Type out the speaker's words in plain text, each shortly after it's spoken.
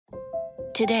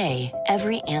Today,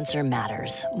 every answer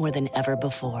matters more than ever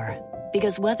before.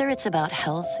 Because whether it's about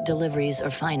health, deliveries, or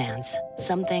finance,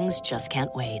 some things just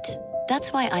can't wait.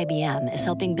 That's why IBM is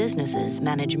helping businesses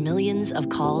manage millions of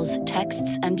calls,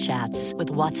 texts, and chats with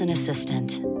Watson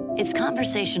Assistant. It's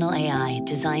conversational AI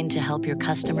designed to help your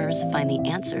customers find the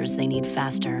answers they need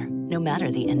faster, no matter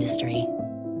the industry.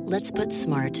 Let's put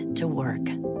smart to work.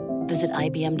 Visit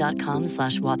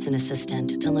IBM.com/Watson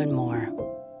Assistant to learn more.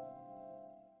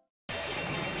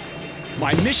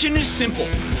 My mission is simple,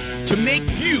 to make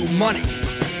you money.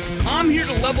 I'm here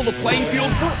to level the playing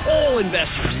field for all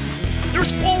investors.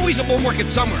 There's always a bull market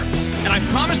somewhere, and I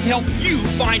promise to help you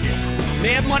find it.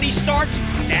 Mad Money starts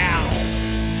now.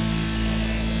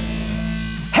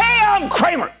 Hey, I'm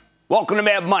Cramer. Welcome to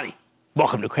Mad Money.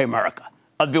 Welcome to Cramerica.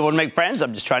 Other people want to make friends.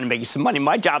 I'm just trying to make you some money.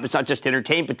 My job is not just to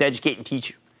entertain, but to educate and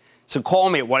teach you. So call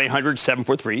me at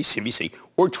 1-800-743-CBC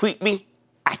or tweet me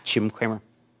at Jim Cramer.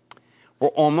 We're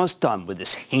almost done with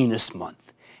this heinous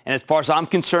month. And as far as I'm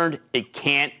concerned, it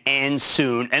can't end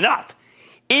soon enough.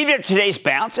 Even at today's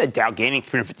bounce, at Dow gaining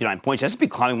 359 points, S&P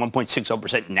climbing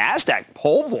 1.60%, NASDAQ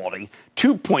pole vaulting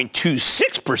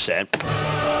 2.26%.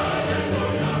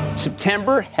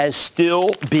 September has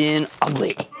still been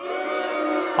ugly.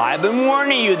 I've been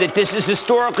warning you that this is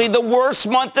historically the worst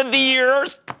month of the year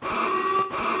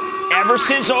ever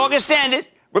since August ended,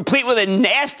 replete with a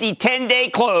nasty 10-day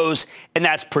close, and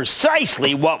that's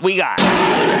precisely what we got.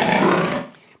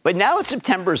 But now that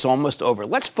September is almost over,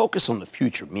 let's focus on the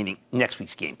future, meaning next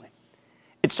week's game plan.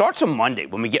 It starts on Monday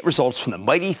when we get results from the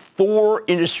mighty Thor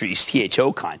Industries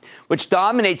THOCon, which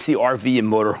dominates the RV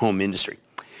and motorhome industry.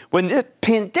 When the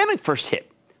pandemic first hit,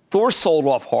 Thor sold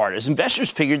off hard as investors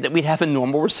figured that we'd have a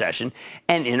normal recession,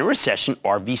 and in a recession,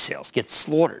 RV sales get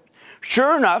slaughtered.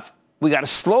 Sure enough, we got a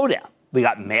slowdown. We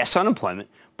got mass unemployment,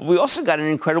 but we also got an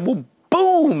incredible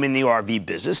boom in the RV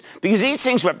business because these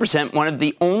things represent one of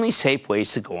the only safe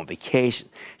ways to go on vacation.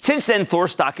 Since then, Thor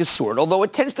stock has soared, although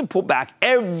it tends to pull back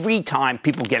every time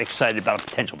people get excited about a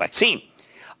potential vaccine.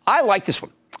 I like this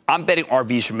one. I'm betting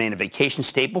RVs remain a vacation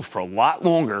staple for a lot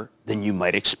longer than you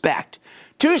might expect.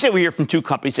 Tuesday, we hear from two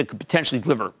companies that could potentially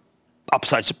deliver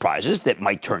upside surprises that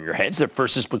might turn your heads. The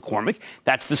first is McCormick.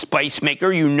 That's the spice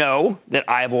maker you know that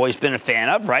I've always been a fan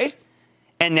of, right?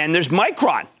 And then there's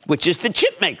Micron, which is the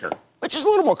chip maker, which is a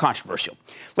little more controversial.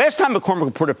 Last time McCormick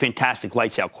reported a fantastic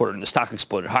lights-out quarter and the stock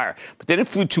exploded higher, but then it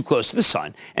flew too close to the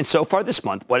sun, and so far this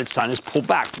month, what it's done is pull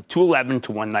back from 211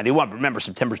 to 191. But remember,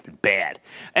 September's been bad.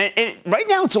 And right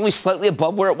now, it's only slightly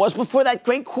above where it was before that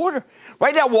great quarter.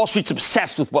 Right now, Wall Street's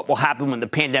obsessed with what will happen when the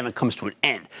pandemic comes to an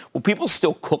end. Will people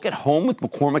still cook at home with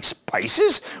McCormick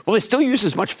spices? Will they still use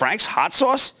as much Frank's hot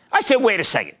sauce? I say, wait a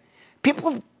second.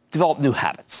 People have developed new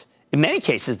habits. In many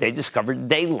cases, they discovered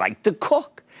they like to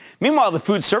cook. Meanwhile, the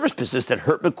food service business that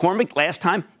hurt McCormick last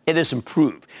time, it has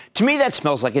improved. To me, that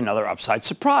smells like another upside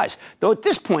surprise. Though at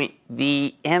this point,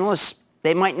 the analysts,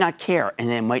 they might not care and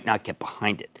they might not get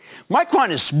behind it. Micron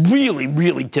is really,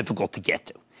 really difficult to get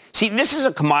to. See, this is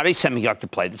a commodity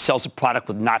semiconductor play that sells a product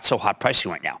with not so hot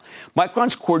pricing right now.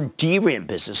 Micron's core DRAM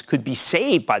business could be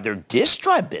saved by their disk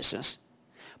drive business.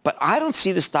 But I don't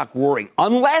see the stock roaring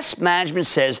unless management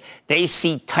says they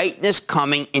see tightness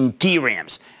coming in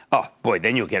DRAMs. Oh, boy,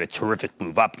 then you'll get a terrific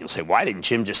move up. You'll say, why didn't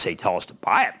Jim just tell us to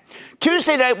buy it?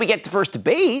 Tuesday night, we get the first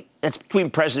debate. That's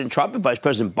between President Trump and Vice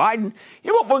President Biden.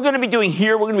 You know what we're going to be doing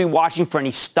here? We're going to be watching for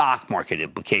any stock market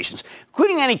implications,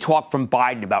 including any talk from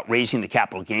Biden about raising the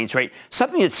capital gains rate,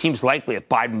 something that seems likely if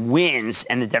Biden wins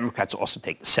and the Democrats also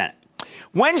take the Senate.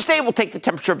 Wednesday, we'll take the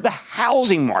temperature of the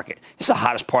housing market. This is the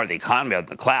hottest part of the economy out of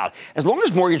the cloud. As long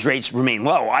as mortgage rates remain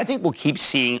low, I think we'll keep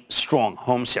seeing strong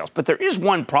home sales. But there is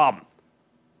one problem.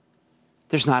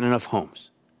 There's not enough homes.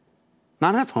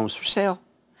 Not enough homes for sale.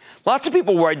 Lots of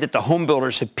people worried that the home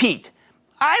builders have peaked.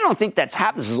 I don't think that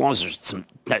happens as long as there's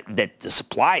that the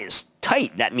supply is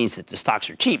tight. That means that the stocks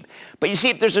are cheap. But you see,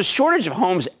 if there's a shortage of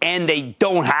homes and they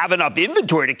don't have enough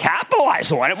inventory to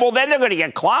capitalize on it, well, then they're going to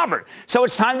get clobbered. So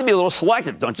it's time to be a little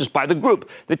selective. Don't just buy the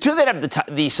group. The two that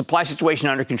have the supply situation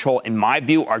under control, in my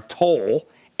view, are Toll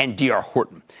and D.R.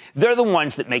 Horton. They're the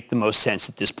ones that make the most sense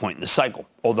at this point in the cycle.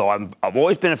 Although I've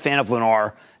always been a fan of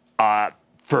Lennar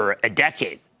for a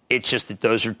decade. It's just that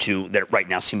those are two that right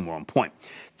now seem more on point.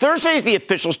 Thursday is the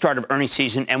official start of earnings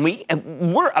season, and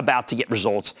we're about to get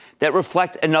results that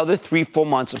reflect another 3 full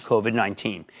months of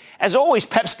COVID-19. As always,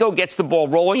 PepsiCo gets the ball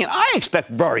rolling, and I expect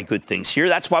very good things here.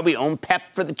 That's why we own Pep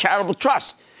for the Charitable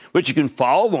Trust, which you can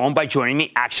follow along by joining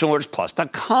the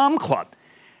ActionAlertsPlus.com club.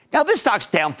 Now, this stock's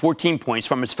down 14 points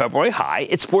from its February high.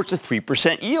 It sports a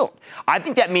 3% yield. I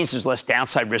think that means there's less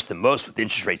downside risk than most with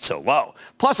interest rates so low.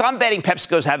 Plus, I'm betting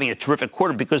PepsiCo's having a terrific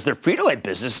quarter because their Frito-Lay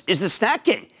business is the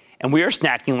snacking. And we are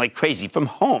snacking like crazy from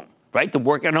home, right? The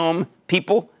work-at-home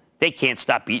people, they can't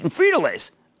stop eating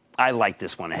Frito-Lays. I like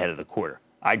this one ahead of the quarter.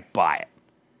 I'd buy it.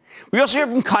 We also hear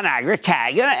from ConAgra,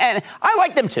 CAG, and I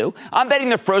like them too. I'm betting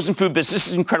their frozen food business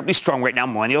is incredibly strong right now.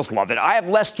 Millennials love it. I have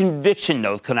less conviction,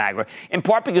 though, with ConAgra, in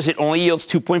part because it only yields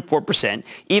 2.4%,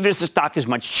 even as the stock is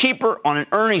much cheaper on an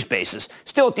earnings basis.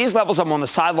 Still, at these levels, I'm on the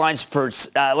sidelines for,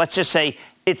 let's just say,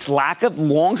 its lack of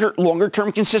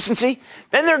longer-term consistency.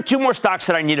 Then there are two more stocks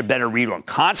that I need a better read on.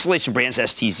 Constellation Brands,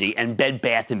 STZ, and Bed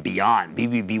Bath & Beyond,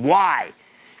 BBBY.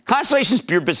 Constellation's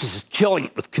beer business is killing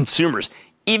it with consumers,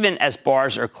 even as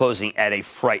bars are closing at a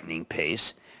frightening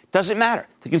pace. Doesn't matter.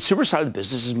 The consumer side of the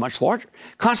business is much larger.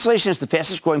 Constellation is the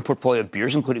fastest growing portfolio of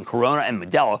beers, including Corona and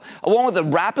Modelo, along with the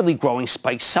rapidly growing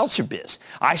Spiked Seltzer biz.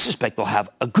 I suspect they'll have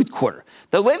a good quarter.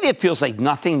 Though lately it feels like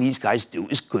nothing these guys do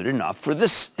is good enough for the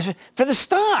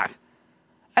stock.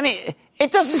 I mean,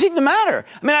 it doesn't seem to matter.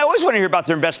 I mean, I always want to hear about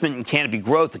their investment in Canopy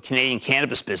Growth, the Canadian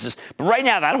cannabis business. But right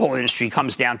now, that whole industry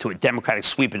comes down to a Democratic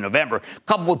sweep in November,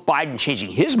 coupled with Biden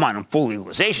changing his mind on full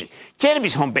legalization.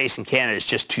 Canopy's home base in Canada is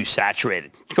just too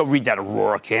saturated. Go read that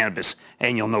Aurora Cannabis,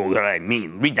 and you'll know what I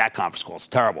mean. Read that conference call. It's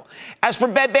terrible. As for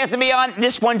Bed Bath & Beyond,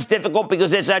 this one's difficult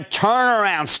because it's a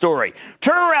turnaround story.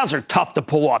 Turnarounds are tough to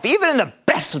pull off, even in the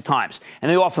best of times,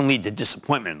 and they often lead to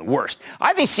disappointment in the worst.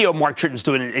 I think CEO Mark Tritton's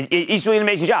doing an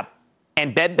amazing job.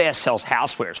 And Bed Bath sells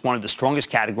housewares, one of the strongest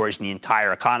categories in the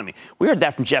entire economy. We heard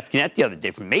that from Jeff Gannett the other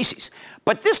day from Macy's.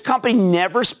 But this company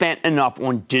never spent enough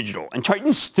on digital, and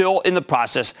Triton's still in the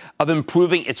process of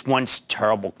improving its once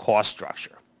terrible cost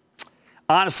structure.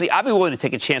 Honestly, I'd be willing to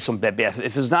take a chance on Bed Bath.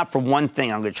 If it's not for one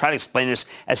thing, I'm going to try to explain this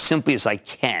as simply as I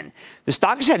can. The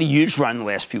stock has had a huge run in the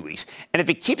last few weeks, and if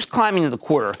it keeps climbing in the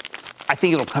quarter, I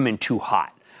think it'll come in too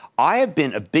hot. I have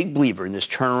been a big believer in this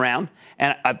turnaround,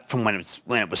 and from when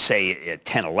it was, say, at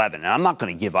 10, 11. And I'm not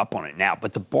going to give up on it now,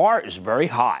 but the bar is very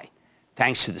high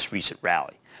thanks to this recent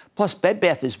rally. Plus, Bed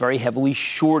Bath is very heavily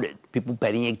shorted, people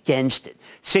betting against it.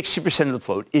 60% of the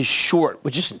float is short,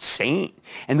 which is insane.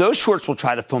 And those shorts will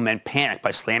try to foment panic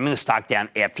by slamming the stock down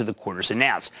after the quarter's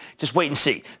announced. Just wait and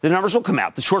see. The numbers will come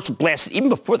out. The shorts will blast it even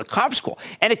before the conference call.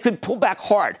 And it could pull back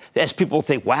hard as people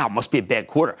think, wow, must be a bad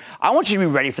quarter. I want you to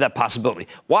be ready for that possibility.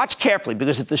 Watch carefully,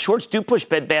 because if the shorts do push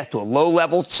Bed Bath to a low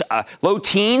level, low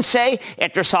teen, say,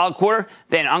 after a solid quarter,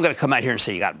 then I'm going to come out here and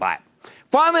say you got to buy it.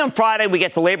 Finally, on Friday, we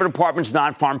get the Labor Department's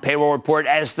non-farm payroll report.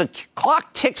 As the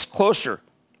clock ticks closer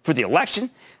for the election,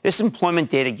 this employment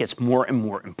data gets more and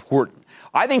more important.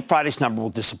 I think Friday's number will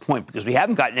disappoint because we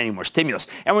haven't gotten any more stimulus,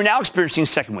 and we're now experiencing a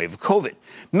second wave of COVID.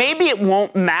 Maybe it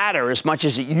won't matter as much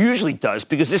as it usually does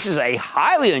because this is a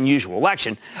highly unusual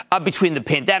election between the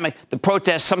pandemic, the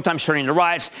protests, sometimes turning to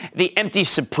riots, the empty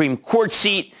Supreme Court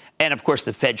seat, and, of course,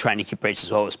 the Fed trying to keep rates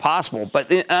as low as possible. But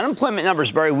the unemployment number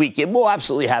is very weak. It will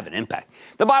absolutely have an impact.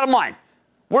 The bottom line,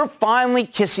 we're finally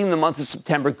kissing the month of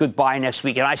September goodbye next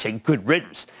week, and I say good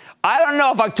riddance. I don't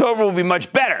know if October will be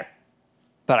much better,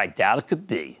 but I doubt it could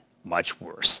be much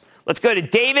worse. Let's go to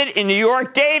David in New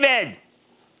York. David!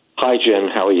 Hi, Jim.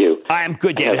 How are you? I am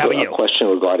good, David. How are you? I have a question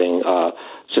regarding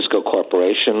Cisco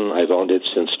Corporation. I've owned it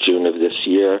since June of this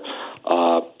year.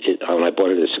 When I bought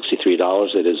it at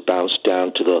 $63, it has bounced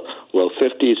down to the low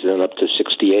 50s and then up to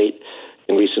 68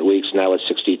 in recent weeks. Now it's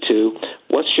 62.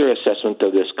 What's your assessment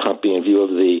of this company in view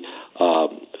of the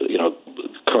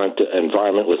current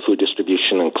environment with food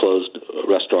distribution and closed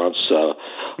restaurants? Right.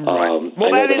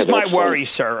 Well, that is my worry,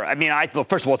 sir. I mean,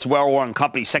 first of all, it's a well-run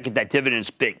company. Second, that dividend is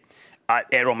big.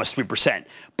 At almost 3%.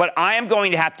 But I am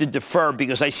going to have to defer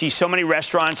because I see so many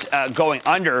restaurants going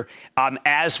under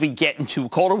as we get into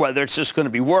colder weather. It's just going to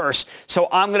be worse. So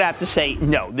I'm going to have to say,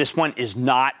 no, this one is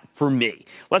not for me.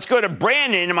 Let's go to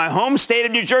Brandon in my home state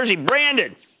of New Jersey.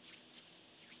 Brandon.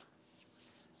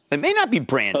 It may not be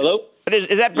Brandon. Hello?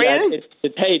 Is that Brandon? Yeah,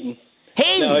 it's Hayden.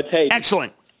 Hayden. No, it's Hayden.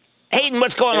 Excellent. Hayden,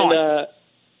 what's going on?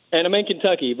 And I'm in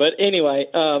Kentucky. But anyway,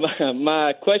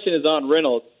 my question is on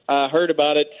Reynolds. I heard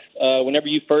about it whenever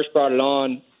you first brought it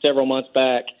on several months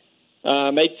back.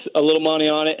 Made a little money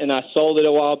on it, and I sold it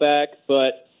a while back.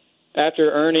 But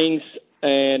after earnings,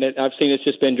 and I've seen it's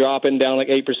just been dropping down like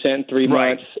 8% in 3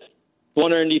 months.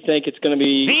 Wondering, do you think it's going to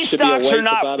be... These stocks are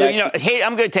not... Hey,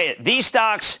 I'm going to tell you, these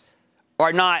stocks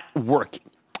are not working.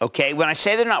 Okay, when I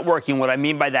say they're not working, what I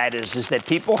mean by that is that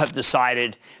people have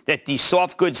decided that these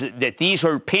soft goods, that these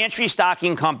are pantry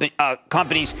stocking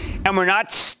companies, and we're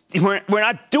not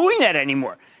doing that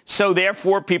anymore. So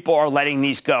therefore, people are letting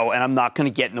these go, and I'm not going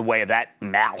to get in the way of that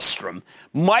maelstrom.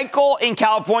 Michael in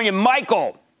California.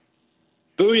 Michael.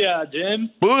 Booyah,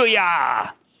 Jim.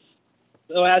 Booyah.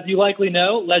 So as you likely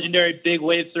know, legendary big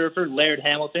wave surfer Laird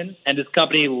Hamilton and his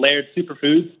company Laird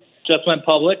Superfoods just went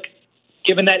public.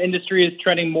 Given that industry is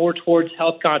trending more towards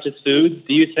health-conscious foods,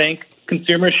 do you think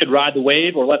consumers should ride the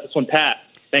wave or let this one pass?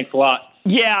 Thanks a lot.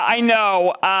 Yeah, I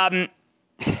know. I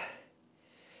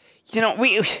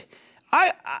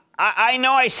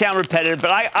know I sound repetitive,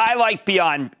 but I like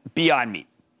Beyond Meat.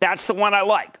 That's the one I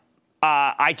like.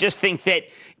 I just think that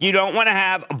you don't want to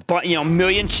have a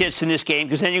million shits in this game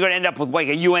because then you're going to end up with like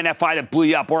a UNFI that blew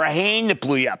you up or a Hain that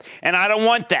blew you up. And I don't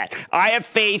want that. I have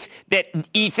faith that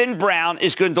Ethan Brown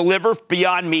is going to deliver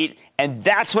Beyond Meat, and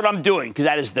that's what I'm doing because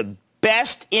that is the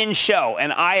best in show.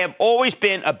 And I have always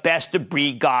been a best of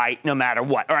breed guy no matter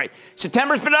what. All right,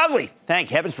 September's been ugly. Thank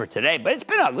heavens for today, but it's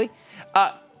been ugly.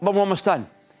 But we're almost done.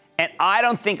 And I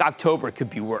don't think October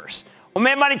could be worse. Well,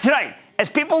 Mad Money tonight. As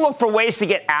people look for ways to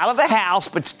get out of the house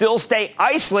but still stay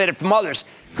isolated from others,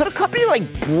 could a company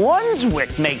like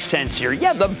Brunswick make sense here?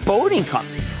 Yeah, the boating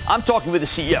company. I'm talking with the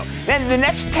CEO. Then the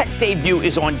next tech debut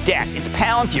is on deck. It's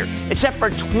Palantir. It's set for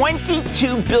a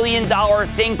 $22 billion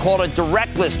thing called a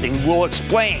direct listing. We'll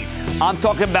explain. I'm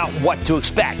talking about what to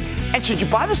expect. And should you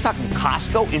buy the stock of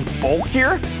Costco in bulk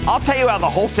here? I'll tell you how the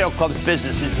wholesale club's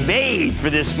business is made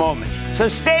for this moment. So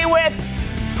stay with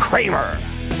Cramer.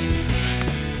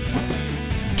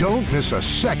 Don't miss a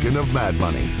second of Mad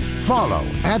Money. Follow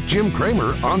 @Jim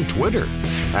Cramer on Twitter.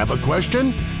 Have a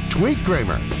question? Tweet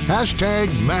Cramer.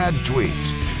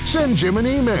 #MadTweets. Send Jim an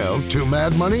email to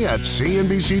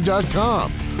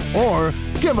madmoney@cnbc.com or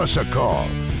give us a call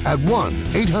at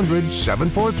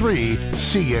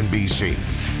 1-800-743-CNBC.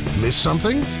 Miss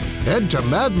something? Head to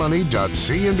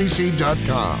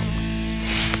madmoney.cnbc.com.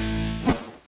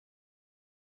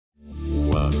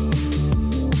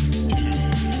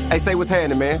 Hey, say what's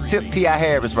happening, man. Tip T.I.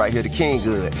 Harris right here, the King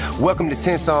Good. Welcome to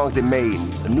 10 Songs That Made Me,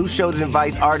 a new show that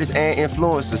invites artists and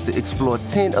influencers to explore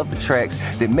 10 of the tracks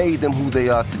that made them who they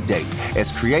are today, as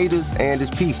creators and as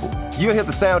people. You'll hear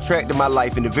the soundtrack to my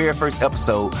life in the very first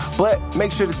episode, but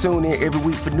make sure to tune in every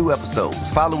week for new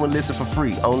episodes. Follow and listen for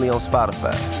free, only on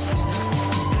Spotify.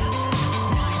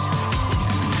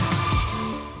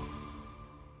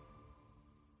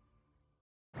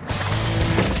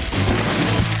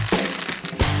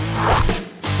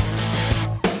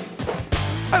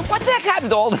 What the heck happened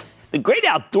to all the great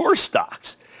outdoor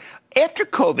stocks? After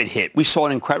COVID hit, we saw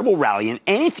an incredible rally in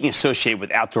anything associated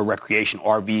with outdoor recreation,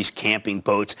 RVs, camping,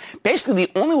 boats, basically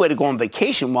the only way to go on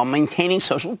vacation while maintaining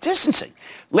social distancing.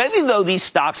 Lately, though, these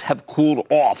stocks have cooled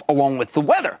off along with the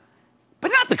weather,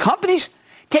 but not the companies.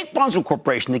 Take Brunswick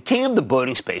Corporation, the king of the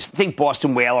boating space. Think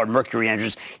Boston Whale or Mercury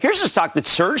Engines. Here's a stock that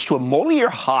surged to a multi-year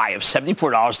high of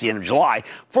 $74 at the end of July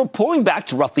for pulling back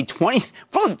to roughly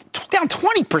down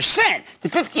 20% to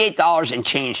 $58 and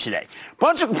change today.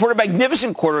 Brunswick reported a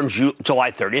magnificent quarter on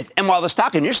July 30th, and while the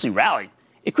stock initially rallied,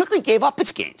 it quickly gave up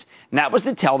its gains. And that was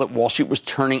the tell that Wall Street was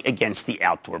turning against the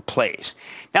outdoor plays.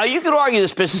 Now, you could argue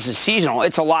this business is seasonal.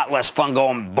 It's a lot less fun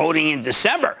going boating in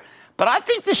December. But I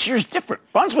think this year's different.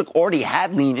 Brunswick already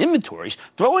had lean inventories.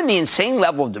 Throw in the insane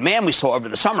level of demand we saw over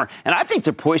the summer, and I think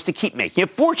they're poised to keep making a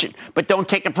fortune. But don't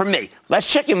take it from me.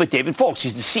 Let's check in with David Foulkes.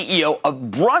 He's the CEO of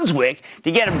Brunswick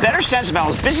to get a better sense of how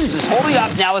his business is holding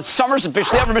up now that summer's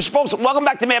officially over. Mr. Foulkes, welcome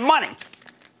back to Mad Money.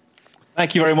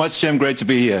 Thank you very much, Jim. Great to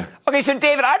be here. Okay, so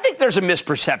David, I think there's a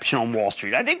misperception on Wall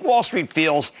Street. I think Wall Street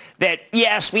feels that,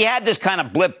 yes, we had this kind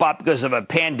of blip up because of a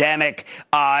pandemic,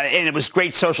 and it was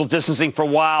great social distancing for a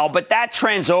while, but that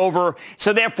trend's over,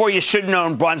 so therefore you shouldn't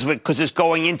own Brunswick because it's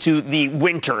going into the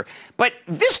winter. But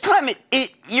this time,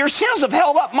 your sales have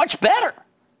held up much better.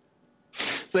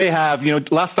 They have.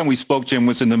 Last time we spoke, Jim,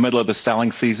 was in the middle of the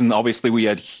selling season. Obviously, we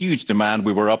had huge demand.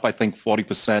 We were up, I think,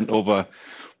 40% over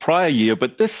prior year,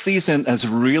 but this season has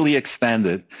really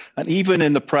extended. And even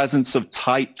in the presence of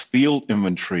tight field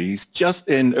inventories, just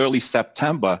in early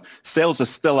September, sales are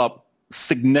still up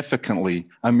significantly.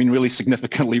 I mean, really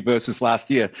significantly versus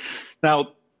last year.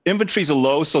 Now, inventories are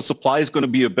low, so supply is going to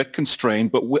be a bit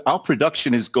constrained, but our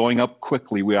production is going up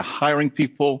quickly. We are hiring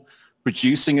people,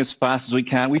 producing as fast as we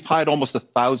can. We've hired almost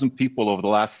 1,000 people over the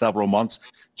last several months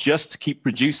just to keep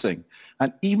producing.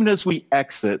 And even as we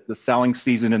exit the selling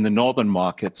season in the northern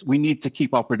markets, we need to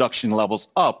keep our production levels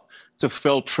up to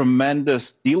fill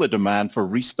tremendous dealer demand for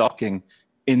restocking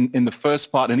in the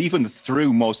first part and even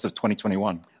through most of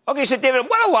 2021. Okay, so David,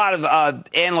 what a lot of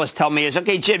analysts tell me is,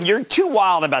 okay, Jim, you're too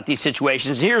wild about these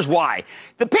situations. Here's why.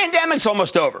 The pandemic's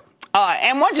almost over.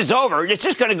 And once it's over, it's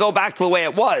just going to go back to the way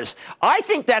it was. I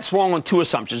think that's wrong on two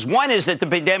assumptions. One is that the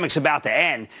pandemic's about to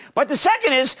end. But the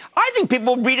second is, I think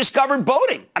people have rediscovered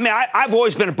boating. I mean, I've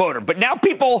always been a boater, but now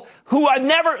people who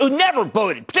never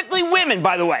boated, particularly women,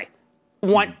 by the way,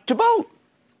 want to boat.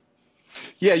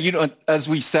 Yeah, as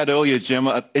we said earlier, Jim,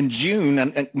 in June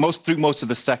and through most of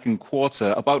the second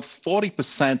quarter, about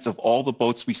 40% of all the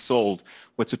boats we sold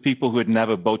were to people who had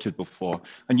never boated before.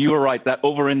 And you were right, that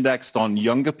over-indexed on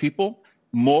younger people,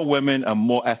 more women, and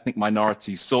more ethnic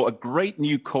minorities. So a great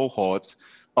new cohort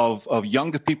of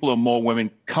younger people and more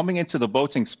women coming into the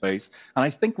boating space, and I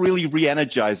think really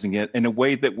re-energizing it in a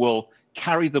way that will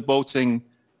carry the boating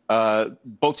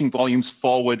volumes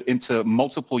forward into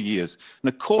multiple years. And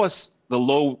of course, the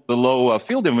low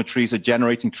field inventories are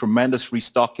generating tremendous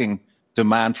restocking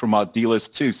demand from our dealers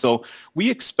too. So we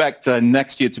expect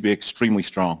next year to be extremely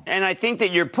strong. And I think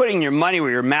that you're putting your money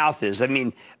where your mouth is. I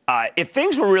mean, if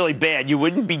things were really bad, you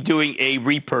wouldn't be doing a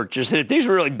repurchase. And if things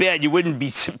were really bad, you wouldn't be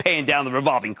paying down the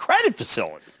revolving credit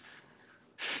facility.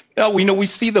 We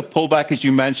see the pullback, as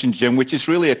you mentioned, Jim, which is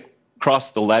really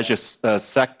across the leisure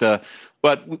sector.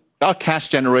 But our cash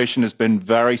generation has been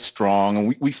very strong,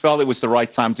 and we felt it was the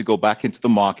right time to go back into the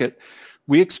market.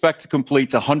 We expect to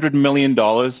complete $100 million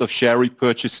of share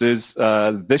repurchases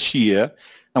this year,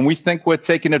 and we think we're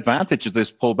taking advantage of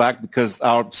this pullback because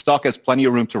our stock has plenty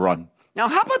of room to run. Now,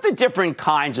 how about the different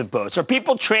kinds of boats? Are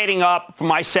people trading up from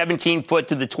my 17-foot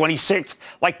to the 26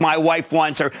 like my wife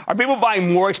wants? Or are people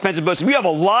buying more expensive boats? We have a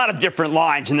lot of different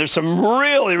lines, and there's some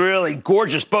really, really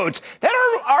gorgeous boats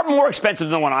that are more expensive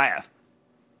than the one I have.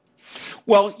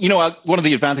 Well, one of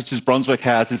the advantages Brunswick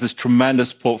has is this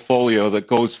tremendous portfolio that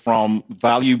goes from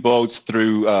value boats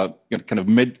through kind of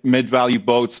mid-value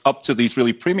boats up to these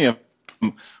really premium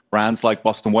brands like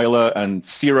Boston Whaler and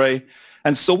Sea Ray.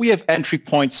 And so we have entry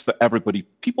points for everybody.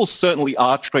 People certainly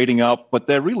are trading up, but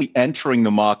they're really entering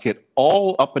the market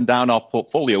all up and down our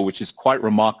portfolio, which is quite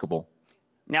remarkable.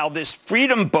 Now, this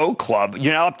Freedom Boat Club,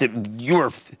 you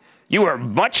were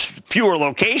much fewer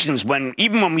locations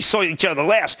even when we saw each other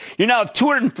last. You now have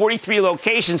 243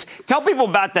 locations. Tell people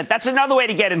about that. That's another way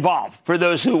to get involved for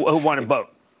those who want to boat.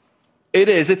 It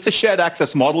is. It's a shared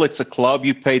access model. It's a club.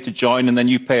 You pay to join, and then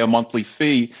you pay a monthly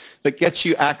fee that gets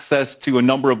you access to a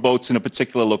number of boats in a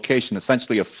particular location,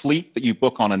 essentially a fleet that you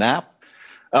book on an app.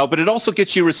 But it also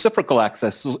gets you reciprocal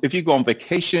access. So if you go on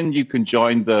vacation, you can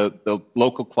join the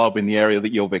local club in the area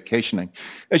that you're vacationing.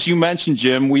 As you mentioned,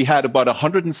 Jim, we had about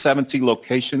 170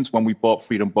 locations when we bought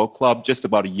Freedom Boat Club just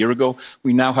about a year ago.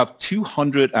 We now have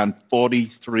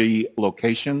 243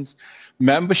 locations.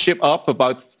 Membership up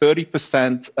about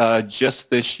 30%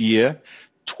 just this year.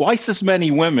 Twice as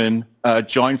many women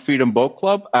join Freedom Boat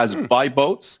Club as buy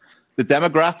boats. The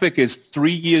demographic is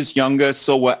 3 years younger,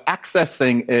 so we're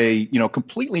accessing a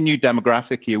completely new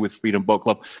demographic here with Freedom Boat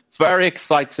Club. Very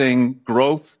exciting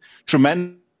growth,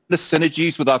 tremendous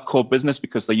synergies with our core business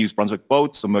because they use Brunswick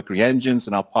boats and Mercury engines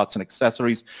and our parts and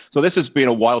accessories. So this has been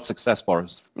a wild success for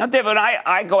us. Now, David,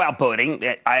 I go out boating.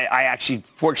 I actually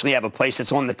fortunately have a place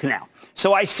that's on the canal.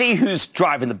 So I see who's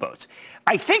driving the boats.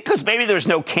 I think because maybe there's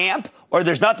no camp or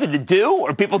there's nothing to do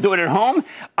or people do it at home,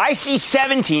 I see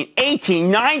 17,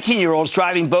 18, 19-year-olds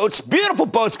driving boats, beautiful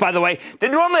boats, by the way,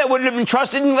 that normally I wouldn't have been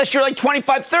trusted unless you're like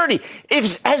 25, 30.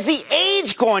 Has the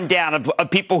age gone down of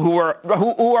people who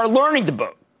are learning to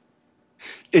boat?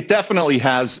 It definitely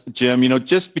has, Jim.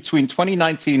 Just between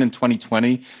 2019 and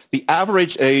 2020, the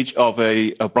average age of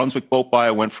a Brunswick boat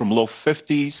buyer went from low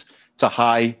 50s to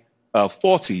high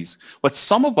 40s. But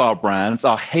some of our brands,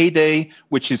 our Heyday,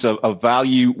 which is a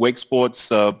value wake sports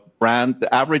brand,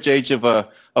 the average age of a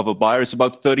buyer is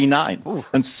about 39. Ooh.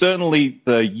 And certainly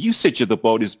the usage of the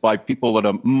boat is by people that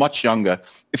are much younger.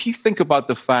 If you think about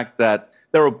the fact that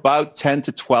there are about 10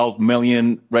 to 12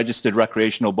 million registered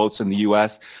recreational boats in the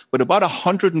U.S., but about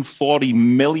 140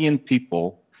 million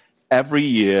people every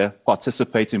year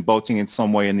participate in boating in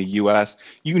some way in the U.S.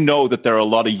 You know that there are a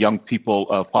lot of young people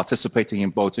participating in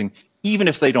boating, even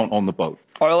if they don't own the boat.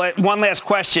 All right, one last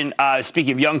question.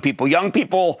 Speaking of young people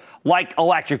like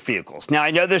electric vehicles. Now,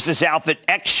 I know there's this outfit,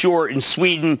 X-Shore in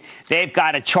Sweden. They've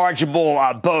got a chargeable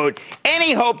boat.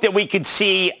 Any hope that we could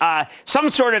see some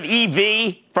sort of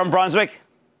EV from Brunswick?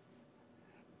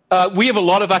 We have a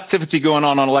lot of activity going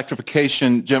on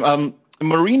electrification, Jim.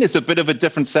 Marine is a bit of a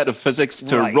different set of physics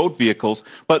to road vehicles,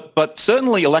 but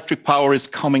certainly electric power is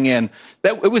coming in.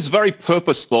 It was very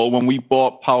purposeful when we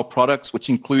bought Power Products, which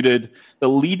included the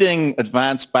leading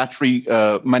advanced battery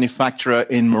manufacturer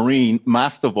in marine,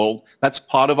 Mastervolt. That's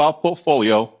part of our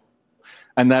portfolio,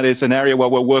 and that is an area where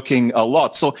we're working a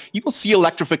lot. So you will see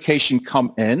electrification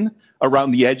come in.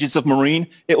 around the edges of marine,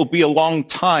 it will be a long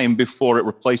time before it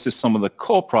replaces some of the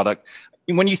core product.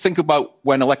 When you think about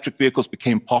when electric vehicles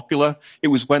became popular, it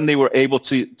was when they were able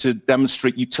to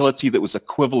demonstrate utility that was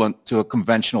equivalent to a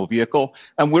conventional vehicle.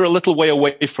 And we're a little way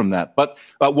away from that. But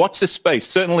watch this space.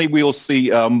 Certainly, we will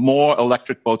see more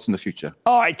electric boats in the future.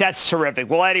 All right, that's terrific.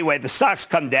 Well, anyway, the stocks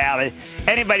come down.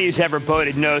 Anybody who's ever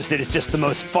boated knows that it's just the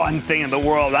most fun thing in the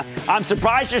world. I'm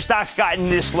surprised your stock's gotten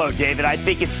this low, David. I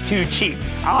think it's too cheap.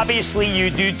 Obviously, you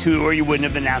do too, or you wouldn't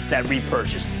have announced that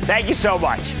repurchase. Thank you so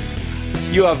much.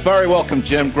 You are very welcome,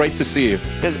 Jim. Great to see you.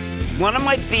 One of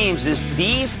my themes is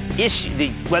these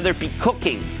issues, whether it be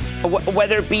cooking,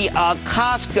 whether it be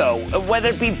Costco, whether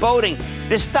it be boating,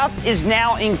 this stuff is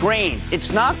now ingrained.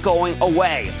 It's not going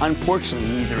away. Unfortunately,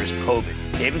 neither is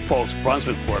COVID. David Foulkes,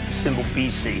 Brunswick Corp, symbol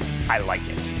BC. I like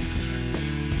it.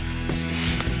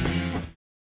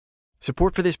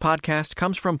 Support for this podcast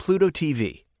comes from Pluto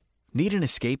TV. Need an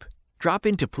escape? Drop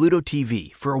into Pluto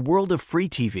TV for a world of free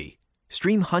TV.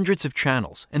 Stream hundreds of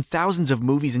channels and thousands of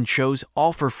movies and shows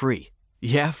all for free.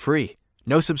 Yeah, free.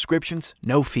 No subscriptions,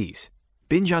 no fees.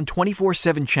 Binge on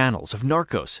 24/7 channels of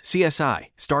Narcos,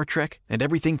 CSI, Star Trek, and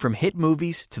everything from hit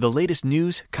movies to the latest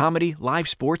news, comedy, live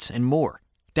sports, and more.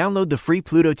 Download the free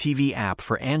Pluto TV app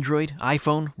for Android,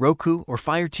 iPhone, Roku, or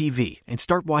Fire TV and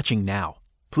start watching now.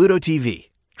 Pluto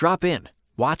TV. Drop in.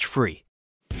 Watch free.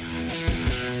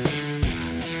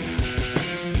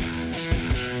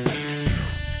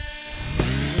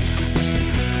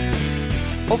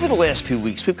 Over the last few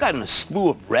weeks, we've gotten a slew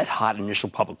of red-hot initial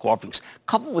public offerings,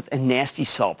 coupled with a nasty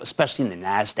sell-off, especially in the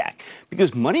NASDAQ,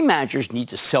 because money managers need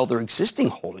to sell their existing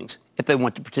holdings if they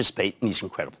want to participate in these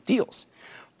incredible deals.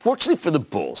 Fortunately for the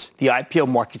bulls, the IPO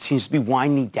market seems to be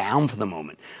winding down for the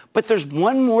moment. But there's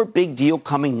one more big deal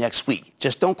coming next week.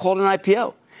 Just don't call it an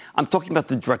IPO. I'm talking about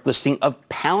the direct listing of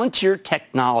Palantir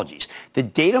Technologies, the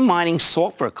data mining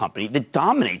software company that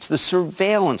dominates the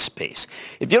surveillance space.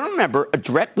 If you don't remember, a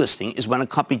direct listing is when a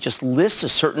company just lists a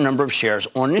certain number of shares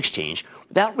on an exchange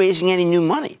without raising any new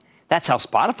money. That's how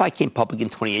Spotify came public in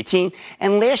 2018,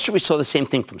 and last year we saw the same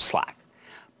thing from Slack.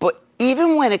 But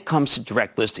even when it comes to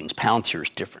direct listings, Palantir is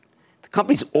different. The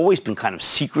company's always been kind of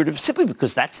secretive simply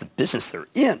because that's the business they're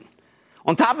in.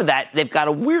 On top of that, they've got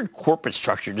a weird corporate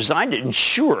structure designed to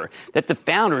ensure that the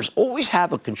founders always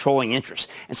have a controlling interest,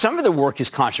 and some of their work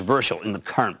is controversial in the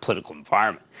current political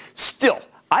environment. Still,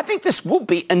 I think this will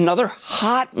be another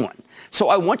hot one. So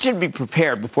I want you to be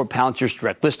prepared before Palantir's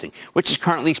direct listing, which is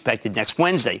currently expected next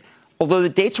Wednesday, although the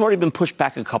date's already been pushed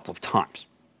back a couple of times.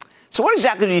 So what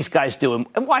exactly do these guys do, and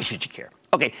why should you care?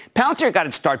 Okay, Palantir got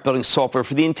its start building software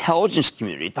for the intelligence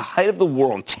community at the height of the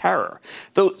war on terror,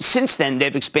 though since then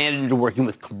they've expanded into working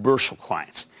with commercial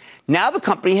clients. Now the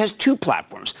company has two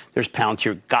platforms. There's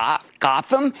Palantir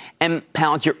Gotham and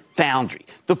Palantir Foundry.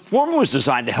 The former was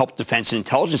designed to help defense and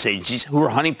intelligence agencies who were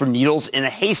hunting for needles in a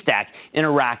haystack in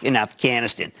Iraq and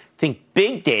Afghanistan. Think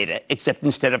big data, except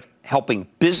instead of helping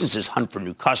businesses hunt for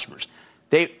new customers,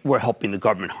 they were helping the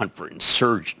government hunt for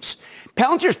insurgents.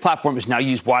 Palantir's platform is now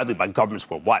used widely by governments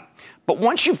worldwide. But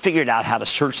once you've figured out how to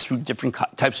search through different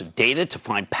types of data to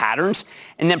find patterns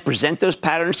and then present those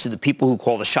patterns to the people who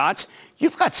call the shots,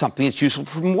 you've got something that's useful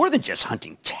for more than just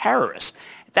hunting terrorists.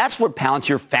 That's where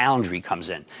Palantir Foundry comes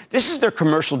in. This is their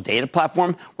commercial data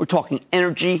platform. We're talking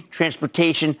energy,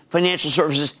 transportation, financial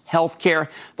services, healthcare.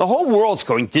 The whole world's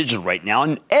going digital right now,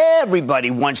 and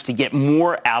everybody wants to get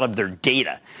more out of their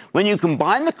data. When you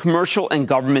combine the commercial and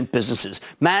government businesses,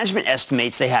 management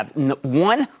estimates they have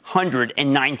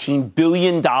 $119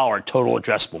 billion total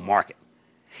addressable market.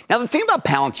 Now, the thing about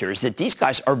Palantir is that these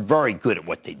guys are very good at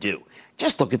what they do.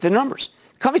 Just look at the numbers.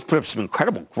 The company's put up some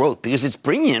incredible growth because it's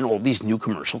bringing in all these new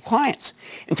commercial clients.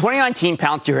 In 2019,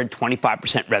 Palantir had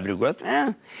 25% revenue growth.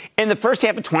 In the first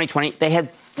half of 2020, they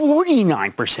had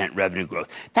 49% revenue growth.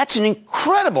 That's an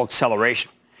incredible acceleration.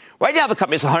 Right now, the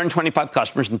company has 125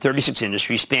 customers in 36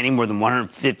 industries spanning more than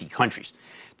 150 countries.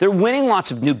 They're winning lots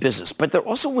of new business, but they're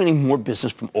also winning more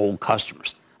business from old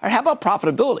customers. All right, how about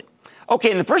profitability?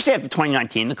 Okay, in the first half of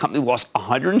 2019, the company lost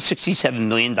 $167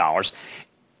 million,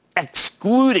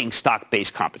 excluding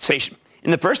stock-based compensation.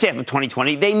 In the first half of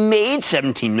 2020, they made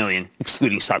 $17 million,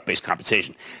 excluding stock-based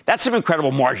compensation. That's some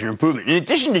incredible margin improvement. In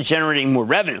addition to generating more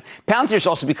revenue, Palantir's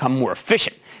also become more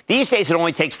efficient. These days, it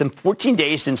only takes them 14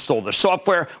 days to install their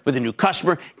software with a new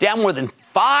customer, down more than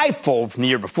fivefold from the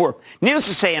year before. Needless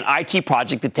to say, an IT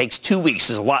project that takes 2 weeks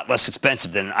is a lot less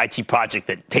expensive than an IT project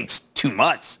that takes 2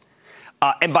 months.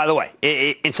 And by the way,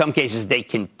 in some cases, they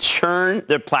can turn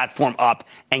their platform up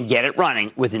and get it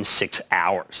running within 6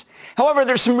 hours. However,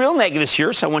 there's some real negatives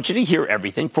here, so I want you to hear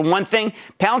everything. For one thing,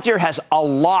 Palantir has a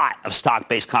lot of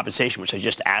stock-based compensation, which I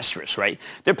just asterisked, right?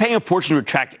 They're paying a fortune to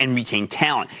attract and retain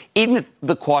talent, even if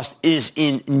the cost is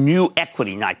in new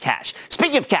equity, not cash.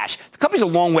 Speaking of cash, the company's a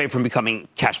long way from becoming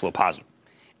cash flow positive.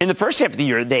 In the first half of the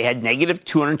year, they had negative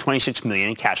 $226 million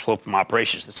in cash flow from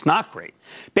operations. That's not great.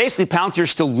 Basically, Palantir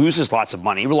still loses lots of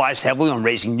money, relies heavily on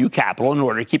raising new capital in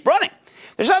order to keep running.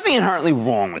 There's nothing inherently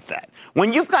wrong with that.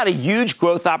 When you've got a huge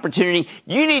growth opportunity,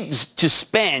 you need to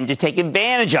spend to take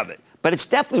advantage of it. But it's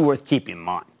definitely worth keeping in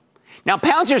mind. Now,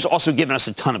 Palantir's also given us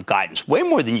a ton of guidance, way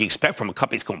more than you expect from a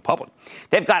company that's going public.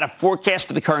 They've got a forecast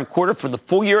for the current quarter, for the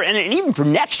full year, and even for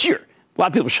next year. A lot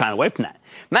of people are shying away from that.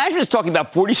 Management is talking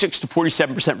about 46 to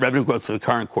 47% revenue growth for the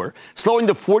current quarter, slowing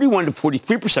to 41 to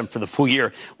 43% for the full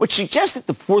year, which suggests that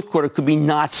the fourth quarter could be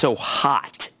not so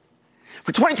hot.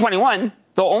 For 2021,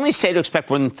 they'll only say to expect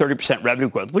more than 30% revenue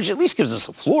growth, which at least gives us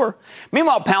a floor.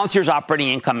 Meanwhile, Palantir's operating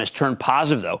income has turned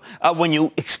positive, though, when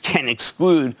you can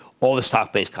exclude all the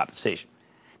stock-based compensation.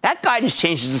 That guidance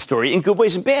changes the story in good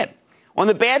ways and bad. On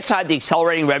the bad side, the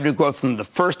accelerating revenue growth from the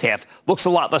first half looks a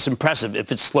lot less impressive if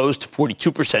it slows to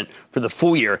 42% for the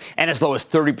full year and as low as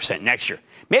 30% next year.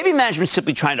 Maybe management's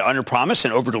simply trying to underpromise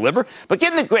and overdeliver, but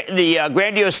given the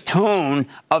grandiose tone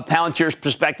of Palantir's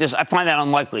prospectus, I find that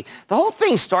unlikely. The whole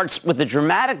thing starts with a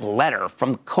dramatic letter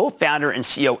from co-founder and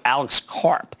CEO Alex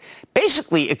Karp,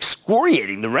 basically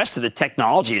excoriating the rest of the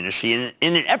technology industry in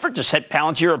an effort to set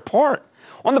Palantir apart.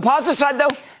 On the positive side, though,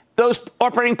 those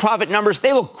operating profit numbers,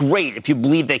 they look great if you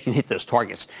believe they can hit those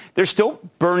targets. They're still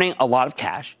burning a lot of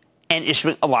cash and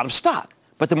issuing a lot of stock,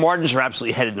 but the margins are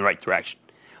absolutely headed in the right direction.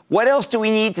 What else do we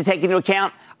need to take into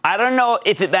account? I don't know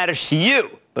if it matters to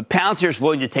you, but Palantir is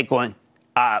willing to take on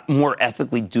more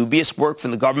ethically dubious work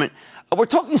from the government. We're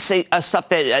talking, stuff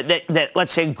that,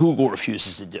 let's say, Google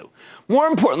refuses to do. More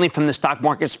importantly, from the stock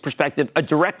market's perspective, a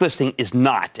direct listing is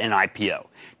not an IPO.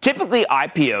 Typically,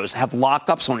 IPOs have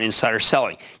lockups on insider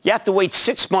selling. You have to wait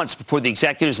 6 months before the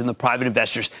executives and the private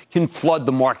investors can flood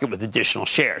the market with additional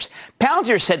shares.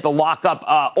 Palantir said to lock up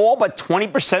all but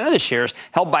 20% of the shares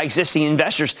held by existing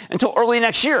investors until early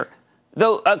next year.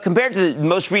 Though compared to the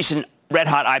most recent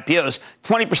red-hot IPOs,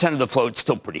 20% of the float is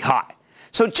still pretty high.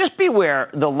 So just beware,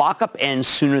 the lockup ends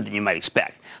sooner than you might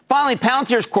expect. Finally,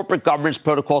 Palantir's corporate governance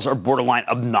protocols are borderline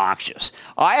obnoxious.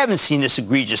 I haven't seen this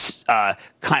egregious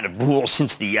kind of rule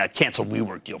since the canceled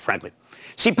WeWork deal, frankly.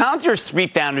 See, Palantir's three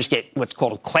founders get what's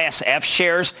called Class F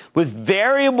shares with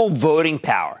variable voting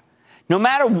power. No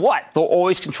matter what, they'll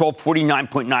always control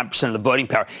 49.9% of the voting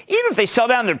power, even if they sell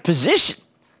down their position.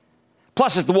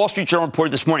 Plus, as the Wall Street Journal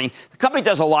reported this morning, the company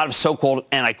does a lot of so-called,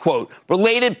 and I quote,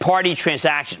 related party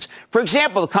transactions. For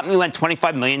example, the company lent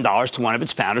 $25 million to one of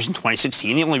its founders in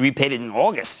 2016. He only repaid it in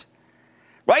August.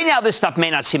 Right now, this stuff may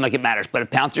not seem like it matters, but if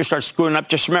Palantir starts screwing up,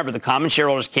 just remember, the common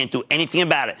shareholders can't do anything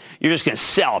about it. You're just going to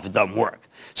sell if it doesn't work.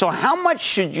 So how much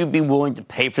should you be willing to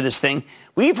pay for this thing?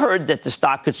 We've heard that the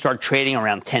stock could start trading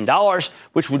around $10,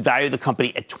 which would value the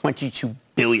company at $22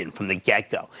 billion from the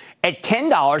get-go. At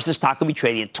 $10, the stock will be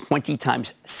trading at 20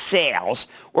 times sales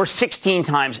or 16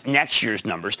 times next year's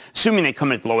numbers, assuming they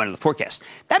come in at the low end of the forecast.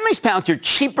 That makes Palantir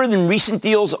cheaper than recent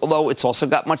deals, although it's also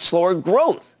got much slower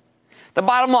growth. The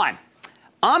bottom line,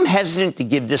 I'm hesitant to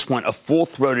give this one a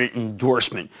full-throated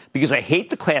endorsement because I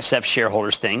hate the Class F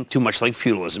shareholders thing, too much like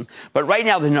feudalism, but right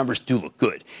now the numbers do look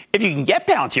good. If you can get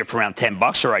Palantir for around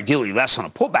 $10 or ideally less on a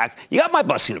pullback, you got my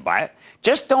blessing to buy it.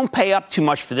 Just don't pay up too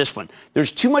much for this one.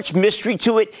 There's too much mystery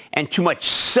to it and too much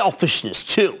selfishness,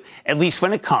 too, at least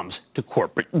when it comes to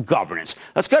corporate governance.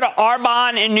 Let's go to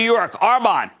Arbon in New York.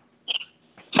 Arbon.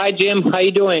 Hi, Jim. How you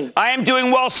doing? I am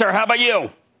doing well, sir. How about you?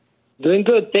 Doing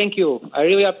good, thank you. I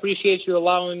really appreciate you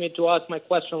allowing me to ask my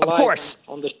question live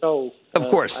on the show. Of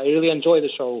course. I really enjoy the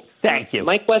show. Thank you.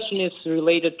 My question is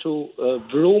related to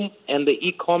Vroom and the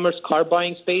e-commerce car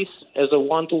buying space as a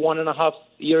 1 to 1.5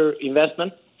 year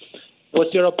investment.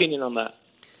 What's your opinion on that?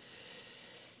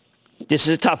 This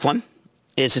is a tough one.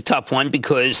 It's a tough one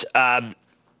because I'm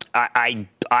a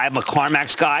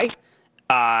CarMax guy.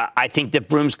 I think that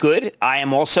Vroom's good. I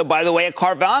am also, by the way, a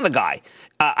Carvana guy.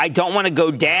 I don't want to go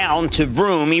down to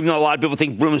Vroom, even though a lot of people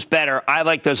think Vroom's better. I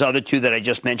like those other two that I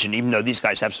just mentioned, even though these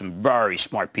guys have some very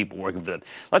smart people working for them.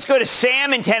 Let's go to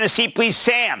Sam in Tennessee, please.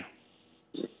 Sam.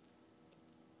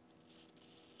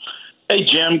 Hey,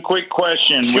 Jim, quick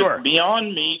question. Sure. With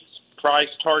Beyond Meat's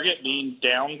price target being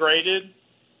downgraded,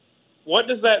 what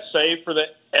does that say for the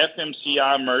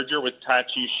FMCI merger with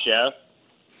Tattoo Chef?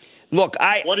 Look,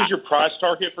 what is your price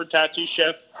target for Tattoo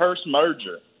Chef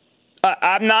post-merger?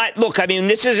 I'm not. Look, I mean,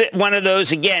 this is one of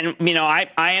those, again, I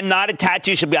am not a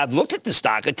tattoo chef. I've looked at the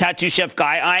stock, a tattoo chef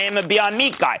guy. I am a Beyond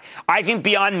Meat guy. I think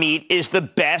Beyond Meat is the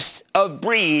best of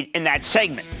breed in that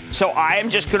segment. So I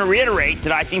am just going to reiterate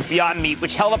that I think Beyond Meat,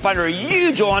 which held up under a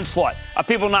huge onslaught of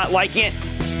people not liking it,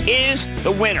 is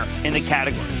the winner in the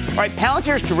category. All right,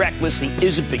 Palantir's direct listing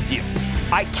is a big deal.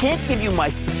 I can't give you my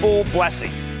full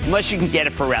blessing unless you can get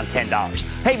it for around $10.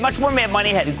 Hey, much more Mad Money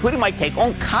ahead, including my take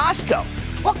on Costco.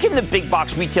 What can the big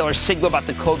box retailers signal about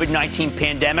the COVID-19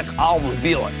 pandemic? I'll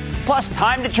reveal it. Plus,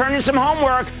 time to turn in some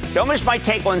homework. Don't miss my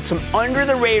take on some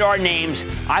under-the-radar names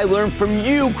I learned from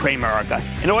you, Cramerica.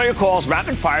 And all your calls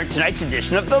rapid fire tonight's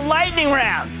edition of the Lightning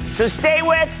Round. So stay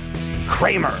with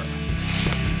Cramer.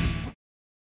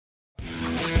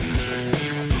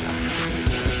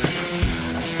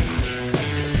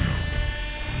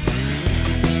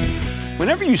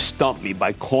 Whenever you stump me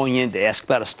by calling in to ask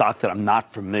about a stock that I'm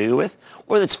not familiar with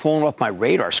or that's fallen off my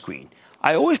radar screen,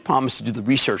 I always promise to do the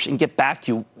research and get back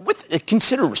to you with a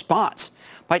considered response.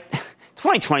 But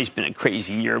 2020 has been a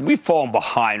crazy year, and we've fallen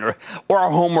behind, or our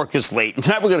homework is late, and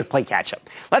tonight we're going to play catch-up.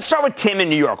 Let's start with Tim in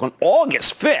New York. On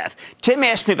August 5th, Tim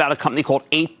asked me about a company called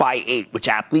 8x8, which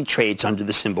aptly trades under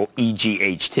the symbol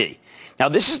EGHT. Now,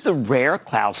 this is the rare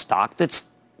cloud stock that's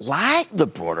lagged the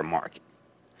broader market.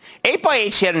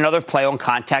 8x8's had another play on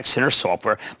contact center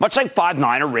software, much like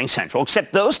Five9 or RingCentral,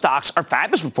 except those stocks are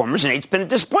fabulous performers and 8's been a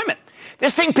disappointment.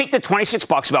 This thing peaked at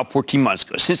 $26 about 14 months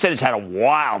ago. Since then, it's had a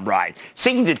wild ride,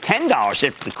 sinking to $10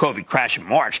 after the COVID crash in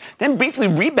March, then briefly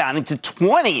rebounding to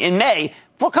 $20 in May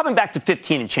before coming back to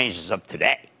 15 and changes of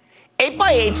today.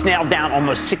 8x8's now down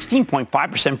almost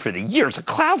 16.5% for the year. It's a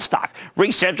cloud stock.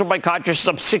 RingCentral, by contrast, is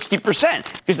up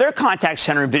 60% because their contact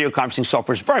center and video conferencing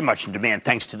software is very much in demand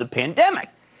thanks to the pandemic.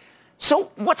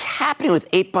 So what's happening with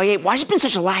 8x8? Why has it been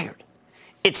such a laggard?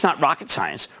 It's not rocket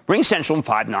science. RingCentral and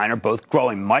Five9 are both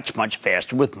growing much, much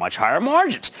faster with much higher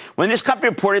margins. When this company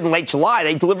reported in late July,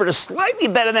 they delivered a slightly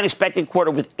better than expected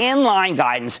quarter with in-line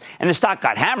guidance, and the stock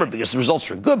got hammered because the results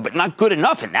were good, but not good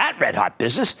enough in that red-hot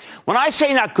business. When I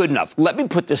say not good enough, let me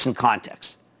put this in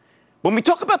context. When we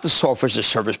talk about the software as a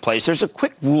service plays, there's a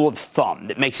quick rule of thumb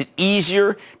that makes it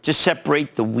easier to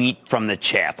separate the wheat from the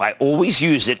chaff. I always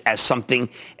use it as something,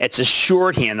 it's a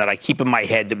shorthand that I keep in my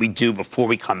head that we do before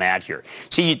we come out here.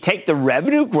 So you take the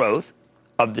revenue growth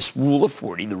of this rule of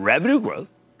 40, the revenue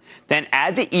growth, then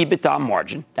add the EBITDA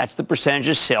margin, that's the percentage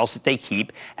of sales that they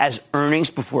keep, as earnings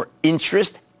before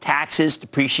interest, taxes,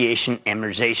 depreciation,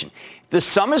 amortization. If the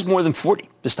sum is more than 40,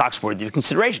 the stock's worthy of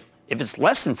consideration. If it's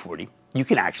less than 40, you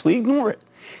can actually ignore it.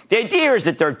 The idea is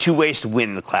that there are two ways to win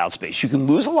in the cloud space. You can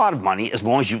lose a lot of money as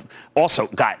long as you've also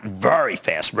got very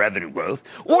fast revenue growth,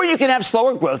 or you can have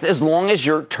slower growth as long as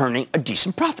you're turning a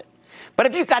decent profit. But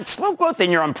if you've got slow growth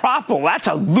and you're unprofitable, that's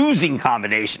a losing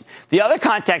combination. The other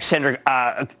contact center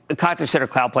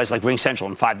cloud plays like RingCentral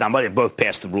and Five9, they both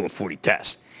passed the rule of 40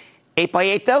 test.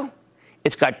 8x8, though,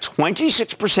 it's got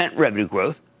 26% revenue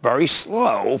growth, very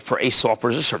slow for a software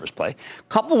as a service play,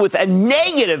 coupled with a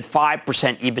negative 5%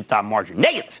 EBITDA margin.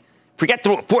 Negative. Forget the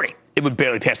rule of 40. It would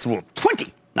barely pass the rule of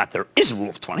 20. Not there is a rule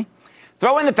of 20.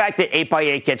 Throw in the fact that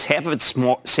 8x8 gets half of its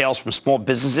sales from small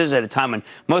businesses at a time when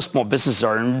most small businesses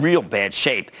are in real bad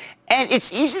shape. And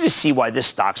it's easy to see why this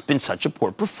stock's been such a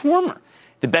poor performer.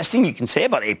 The best thing you can say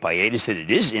about 8x8 is that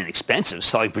it is inexpensive,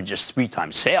 selling for just 3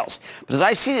 times sales. But as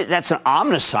I see it, that's an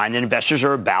ominous sign that investors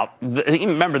are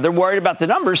remember, they're worried about the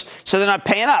numbers, so they're not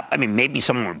paying up. I mean, maybe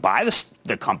someone would buy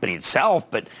the company itself,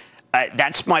 but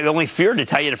that's my only fear to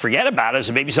tell you to forget about it, is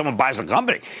that maybe someone buys the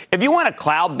company. If you want a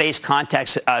cloud-based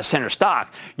contact center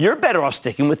stock, you're better off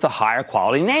sticking with the higher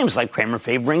quality names like Cramer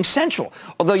favoring RingCentral,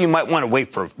 although you might want to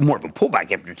wait for more of a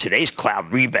pullback after today's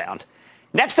cloud rebound.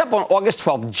 Next up on August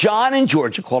 12th, John in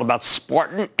Georgia called about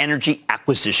Spartan Energy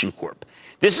Acquisition Corp.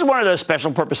 This is one of those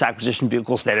special purpose acquisition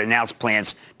vehicles that announced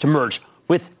plans to merge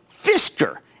with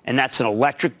Fisker. And that's an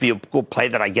electric vehicle play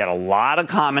that I get a lot of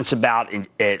comments about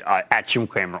at Jim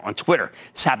Cramer on Twitter.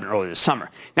 This happened earlier this summer.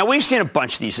 Now, we've seen a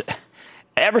bunch of these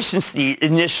ever since the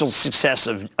initial success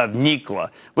of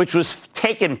Nikola, which was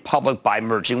taken public by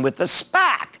merging with a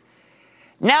SPAC.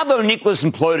 Now, though, Nikola's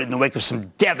imploded in the wake of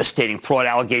some devastating fraud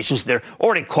allegations that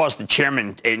already caused the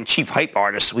chairman and chief hype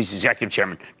artist, who's executive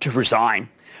chairman, to resign.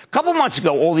 A couple months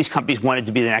ago, all these companies wanted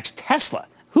to be the next Tesla.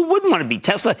 Who wouldn't want to be?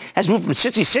 Tesla has moved from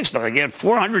 66 to again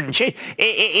 400 and change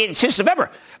since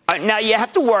November. Now, you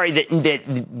have to worry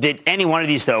that any one of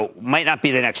these, though, might not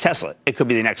be the next Tesla. It could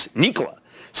be the next Nikola.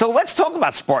 So let's talk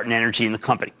about Spartan Energy and the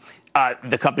company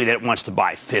that it wants to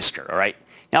buy, Fisker, all right?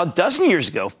 Now, a dozen years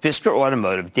ago, Fisker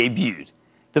Automotive debuted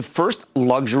the first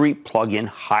luxury plug-in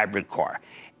hybrid car,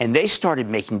 and they started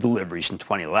making deliveries in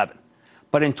 2011.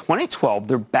 But in 2012,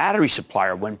 their battery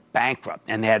supplier went bankrupt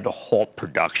and they had to halt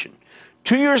production.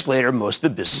 2 years later, most of the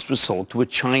business was sold to a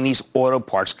Chinese auto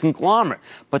parts conglomerate.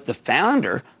 But the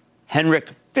founder,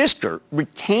 Henrik Fisker,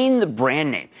 retained the brand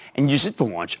name and used it to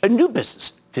launch a new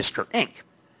business, Fisker Inc.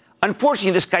 Unfortunately,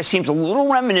 this guy seems a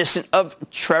little reminiscent of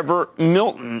Trevor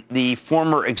Milton, the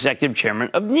former executive chairman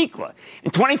of Nikola. In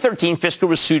 2013, Fisker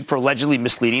was sued for allegedly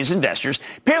misleading his investors.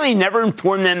 Apparently, he never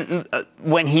informed them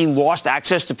when he lost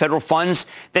access to federal funds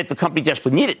that the company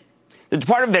desperately needed. The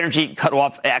Department of Energy cut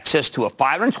off access to a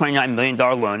 $529 million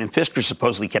loan, and Fisker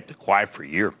supposedly kept it quiet for a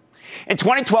year. In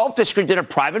 2012, Fisker did a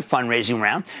private fundraising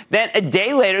round. Then a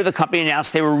day later, the company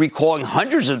announced they were recalling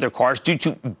hundreds of their cars due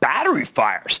to battery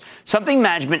fires, something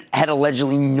management had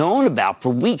allegedly known about for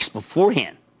weeks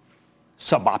beforehand.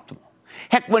 Suboptimal.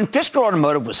 Heck, when Fisker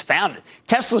Automotive was founded,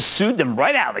 Tesla sued them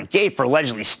right out of the gate for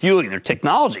allegedly stealing their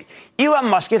technology. Elon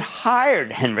Musk had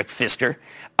hired Henrik Fisker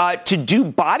to do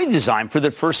body design for their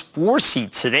first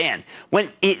four-seat sedan.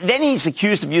 Then he's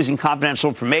accused of using confidential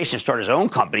information to start his own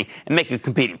company and make a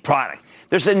competing product.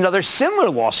 There's another similar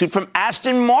lawsuit from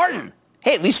Aston Martin.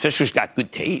 Hey, at least Fisker's got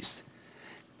good taste.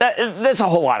 There's a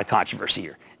whole lot of controversy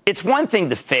here. It's one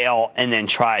thing to fail and then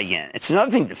try again. It's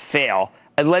another thing to fail,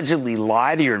 allegedly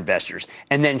lie to your investors,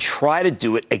 and then try to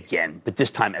do it again, but this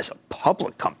time as a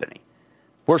public company.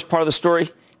 Worst part of the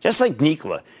story? Just like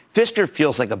Nikola, Fisker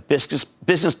feels like a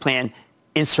business plan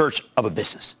in search of a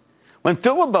business. When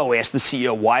Phil LeBeau asked the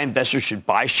CEO why investors should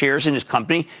buy shares in his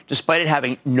company, despite it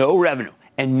having no revenue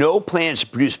and no plans to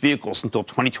produce vehicles until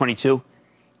 2022,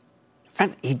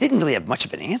 frankly, he didn't really have much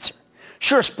of an answer.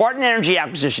 Sure, Spartan Energy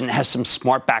acquisition has some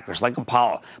smart backers like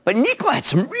Apollo, but Nikola had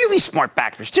some really smart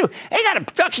backers too. They got a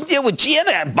production deal with GM,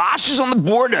 they had Bosch's on the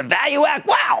board, a value act.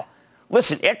 Wow.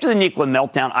 Listen, after the Nikola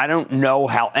meltdown, I don't know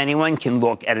how anyone can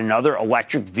look at another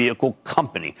electric vehicle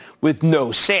company with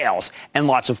no sales and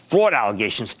lots of fraud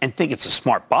allegations and think it's a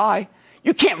smart buy.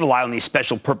 You can't rely on these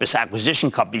special purpose acquisition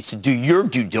companies to do your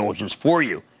due diligence for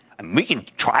you. I mean, we can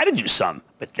try to do some,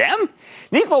 but them?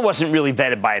 Nikola wasn't really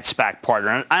vetted by its SPAC partner,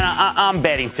 and I'm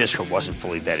betting Fisker wasn't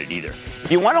fully vetted either.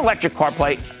 If you want an electric car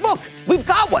play, look, we've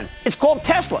got one. It's called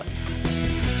Tesla.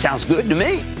 Sounds good to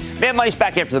me. Mad Money's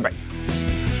back after the break.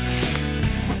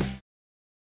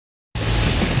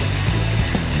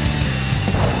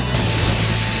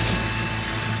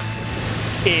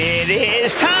 It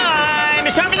is time.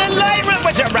 It's time for the light room.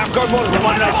 What's up, Ralph Gordon? Play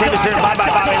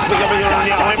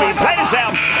the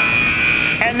sound.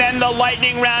 And then the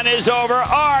lightning round is over.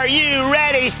 Are you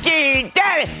ready, Ski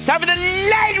Daddy? Time for the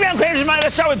lightning round.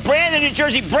 Let's start with Brandon, New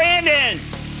Jersey. Brandon.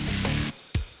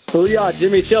 Booyah,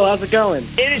 Jimmy Chill. How's it going?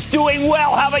 It is doing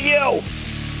well. How about you?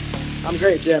 I'm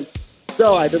great, Jim.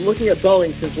 So I've been looking at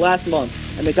Boeing since last month,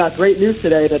 and they got great news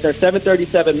today that their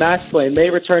 737 MAX plane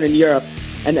may return in Europe,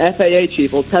 and FAA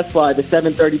chief will test fly the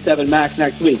 737 MAX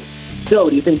next week. So,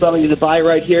 do you think Boeing is a buy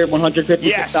right here,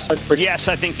 $156 per? Yes,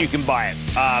 I think you can buy it.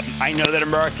 I know that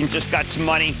American just got some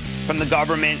money from the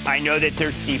government. I know that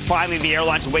finally the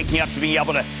airlines are waking up to being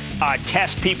able to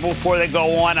test people before they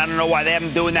go on. I don't know why they haven't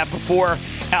been doing that before.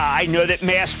 I know that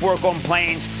masks work on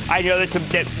planes. I know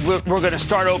that we're going to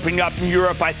start opening up in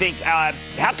Europe. I think, how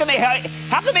can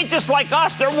they dislike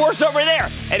us? They're worse over there.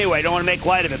 Anyway, I don't want to make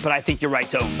light of it, but I think you're right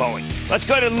to own Boeing. Let's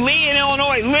go to Lee in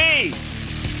Illinois. Lee.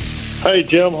 Hey,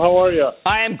 Jim. How are you?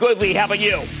 I am good, Lee. How about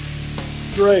you?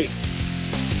 Great.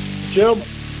 Jim,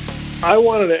 I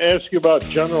wanted to ask you about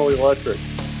General Electric.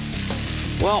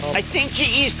 Well, I think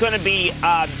GE is going to be,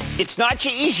 it's not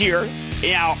GE's year.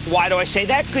 Now, why do I say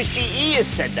that? Because GE has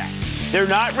said that. They're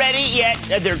not ready yet.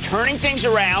 They're turning things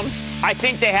around. I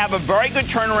think they have a very good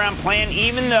turnaround plan,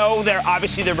 even though they're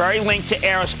very linked to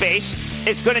aerospace.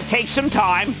 It's going to take some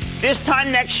time. This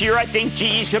time next year, I think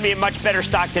GE is going to be a much better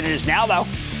stock than it is now, though.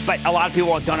 But a lot of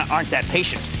people aren't that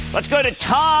patient. Let's go to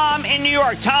Tom in New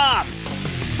York. Tom.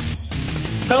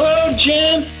 Hello,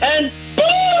 Jim, and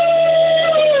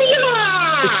booyah!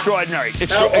 Extraordinary.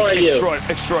 How are you?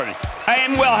 Extraordinary. I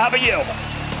am well. How about you?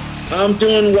 I'm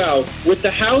doing well. With the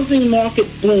housing market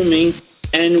booming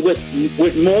and with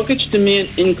mortgage demand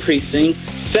increasing,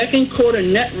 second quarter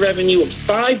net revenue of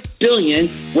 $5 billion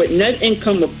with net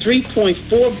income of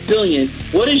 $3.4 billion.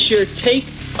 What is your take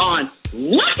on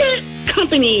Rocket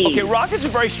Company? Okay, Rocket's a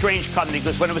very strange company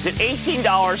because when it was at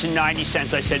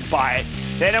 $18.90, I said buy it.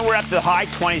 Then we're up to the high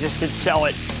 20s. I said sell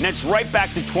it. And it's right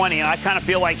back to 20. And I kind of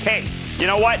feel like, hey, you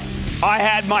know what? I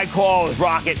had my call with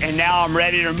Rocket, and now I'm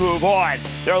ready to move on.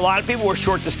 There are a lot of people who are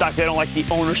short the stock. They don't like the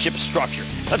ownership structure.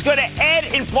 Let's go to Ed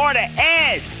in Florida.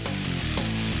 Ed.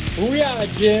 Booyah,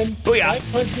 Jim. Booyah.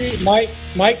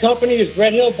 My company is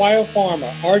Red Hill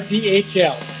Biopharma,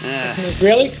 RDHL.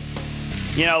 Really?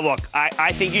 Look,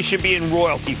 I think you should be in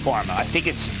royalty pharma. I think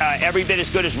it's every bit as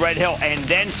good as Red Hill and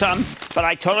then some. But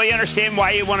I totally understand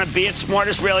why you want to be at smart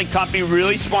Israeli company,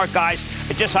 really smart guys.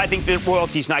 I think that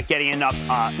royalty's not getting enough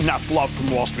love from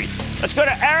Wall Street. Let's go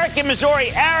to Eric in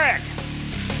Missouri. Eric.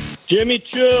 Jimmy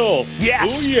Chill.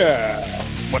 Yes. Oh, yeah.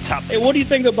 What's up? Hey, what do you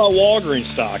think about Walgreens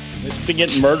stock? It's been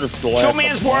getting murdered for the last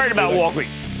Chillman's worried about Walgreens.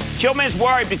 Chillman's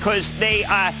worried because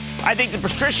I think the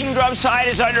prescription drug side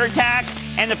is under attack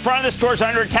and the front of the store is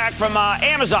under attack from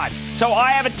Amazon. So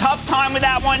I have a tough time with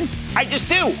that one. I just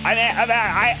do.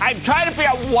 I'm trying to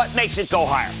figure out what makes it go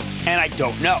higher, and I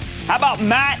don't know. How about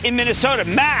Matt in Minnesota?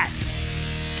 Matt.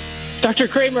 Dr.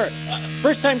 Cramer,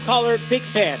 first-time caller, big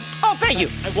fan. Oh, thank you.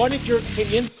 I wanted your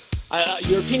opinion.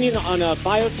 Your opinion on a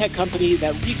biotech company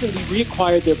that recently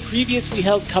reacquired their previously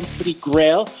held company,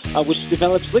 Grail, which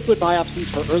develops liquid biopsies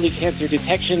for early cancer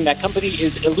detection. That company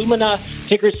is Illumina,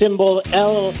 ticker symbol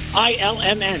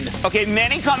LILMN. Okay,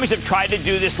 many companies have tried to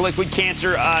do this liquid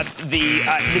cancer, the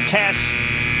tests.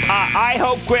 I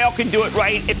hope Grail can do it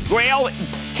right. If Grail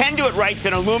can do it right,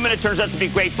 then Illumina turns out to be a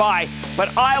great buy.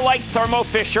 But I like Thermo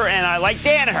Fisher and I like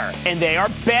Danaher, and they are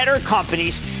better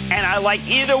companies. And I like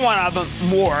either one of them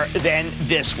more than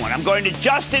this one. I'm going to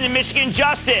Justin in Michigan.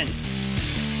 Justin.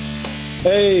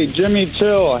 Hey, Jimmy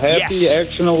Chill. Happy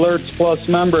Action Alerts Plus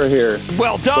member here.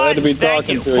 Well done. Glad to be Thank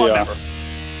talking you. to you. Member.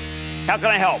 How can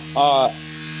I help?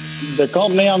 The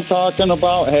company I'm talking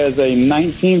about has a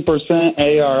 19%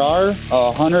 ARR,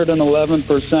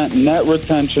 111% net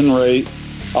retention rate,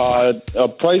 a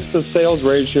price-to-sales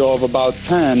ratio of about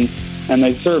 10, and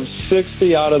they serve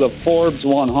 60 out of the Forbes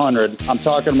 100. I'm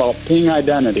talking about Ping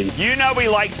Identity. You know we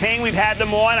like Ping. We've had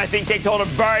them on. I think they told a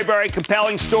very, very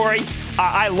compelling story.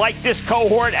 I like this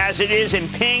cohort as it is,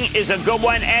 and Ping is a good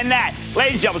one. And that,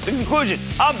 ladies and gentlemen, is the conclusion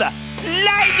of the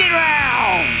Lightning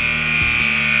Round.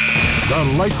 The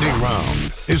Lightning Round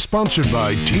is sponsored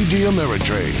by TD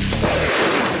Ameritrade.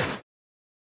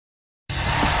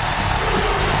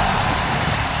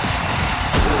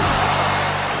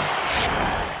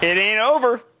 It ain't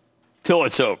over till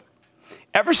it's over.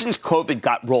 Ever since COVID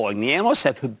got rolling, the analysts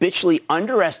have habitually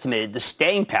underestimated the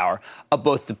staying power of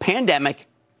both the pandemic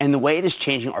and the way it is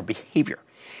changing our behavior.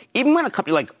 Even when a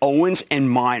company like Owens &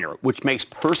 Minor, which makes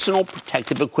personal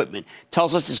protective equipment,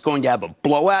 tells us it's going to have a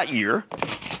blowout year,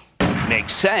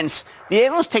 makes sense, the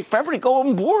analysts take forever to go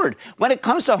on board. When it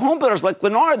comes to home builders like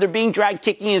Lennar, they're being dragged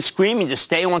kicking and screaming to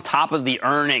stay on top of the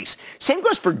earnings. Same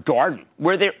goes for Darden,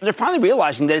 where they're finally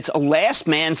realizing that it's a last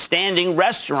man standing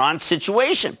restaurant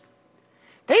situation.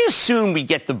 They assume we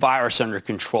get the virus under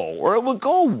control, or it would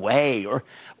go away, or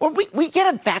we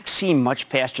get a vaccine much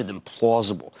faster than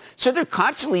plausible. So they're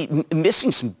constantly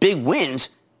missing some big wins,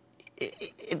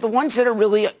 the ones that are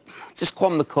really, just call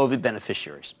them the COVID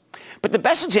beneficiaries. But the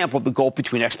best example of the gulf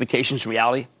between expectations and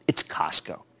reality, it's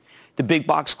Costco. The big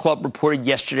box club reported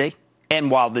yesterday,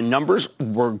 and while the numbers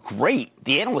were great,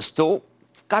 the analysts still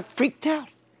got freaked out.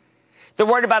 They're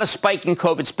worried about a spike in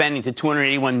COVID spending to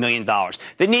 $281 million.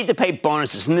 They need to pay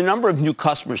bonuses, and the number of new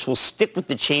customers will stick with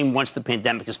the chain once the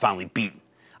pandemic is finally beaten.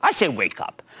 I say wake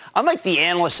up. Unlike the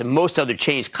analysts and most other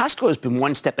chains, Costco has been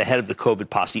one step ahead of the COVID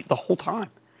posse the whole time.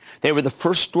 They were the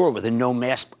first store with a no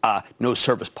mask, no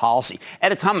service policy.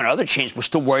 At a time when other chains were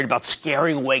still worried about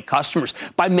scaring away customers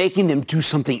by making them do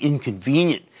something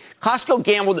inconvenient. Costco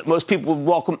gambled that most people would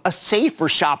welcome a safer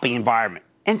shopping environment.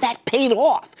 And that paid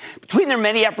off. Between their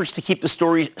many efforts to keep the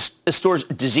stores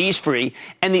disease-free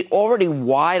and the already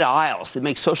wide aisles that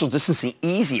make social distancing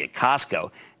easy at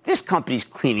Costco, this company's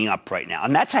cleaning up right now.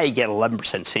 And that's how you get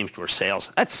 11% same-store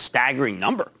sales. That's a staggering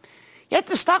number. Yet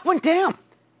the stock went down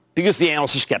because the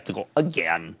analysts are skeptical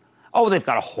again. Oh, they've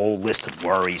got a whole list of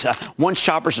worries. Once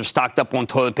shoppers have stocked up on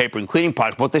toilet paper and cleaning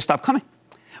products, won't they stop coming?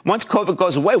 Once COVID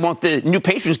goes away, won't the new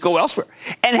patrons go elsewhere?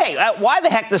 And hey, why the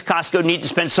heck does Costco need to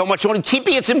spend so much on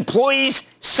keeping its employees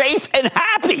safe and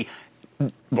happy?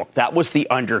 Look, that was the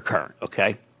undercurrent,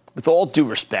 okay? With all due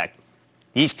respect,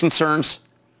 these concerns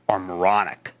are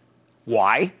moronic.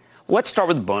 Why? Let's start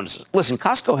with the bonuses. Listen,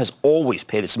 Costco has always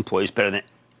paid its employees better than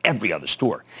every other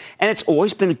store. And it's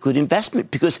always been a good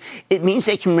investment because it means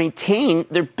they can retain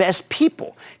their best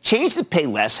people. Chains that pay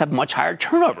less have much higher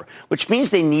turnover, which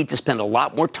means they need to spend a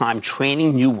lot more time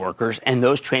training new workers, and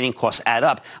those training costs add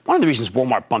up. One of the reasons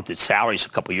Walmart bumped its salaries a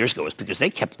couple of years ago is because they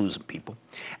kept losing people.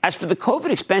 As for the COVID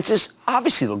expenses,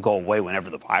 obviously they'll go away whenever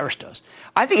the virus does.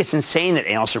 I think it's insane that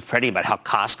analysts are fretting about how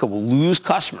Costco will lose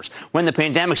customers when the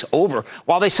pandemic's over,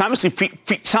 while they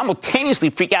simultaneously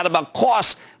freak out about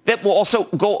costs that will also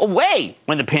go away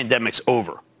when the pandemic's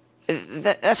over.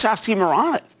 That's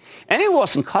oxymoronic. Any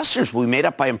loss in customers will be made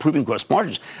up by improving gross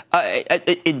margins.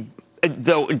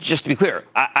 though, just to be clear,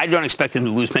 I don't expect them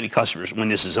to lose many customers when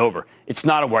this is over. It's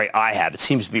not a worry I have. It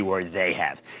seems to be a worry they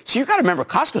have. So you've got to remember,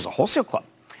 Costco's a wholesale club.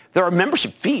 There are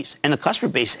membership fees, and the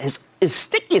customer base is as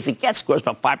sticky as it gets. It grows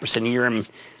about 5% a year. I mean,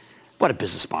 what a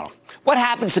business model. What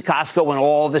happens to Costco when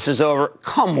all this is over?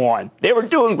 Come on. They were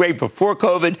doing great before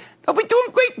COVID. They'll be doing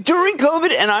great during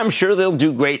COVID, and I'm sure they'll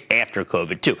do great after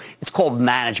COVID, too. It's called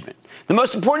management. The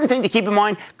most important thing to keep in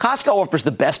mind, Costco offers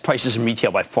the best prices in retail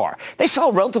by far. They sell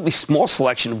a relatively small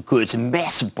selection of goods in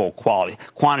massive bulk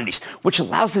quantities, which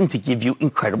allows them to give you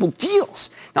incredible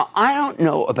deals. Now, I don't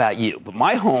know about you, but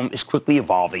my home is quickly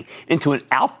evolving into an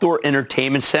outdoor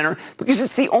entertainment center because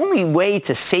it's the only way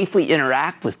to safely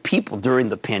interact with people during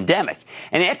the pandemic.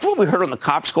 And after what we heard on the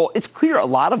conference call, it's clear a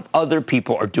lot of other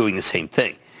people are doing the same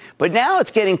thing. But now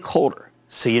it's getting colder.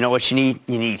 So you know what you need?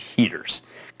 You need heaters.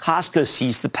 Costco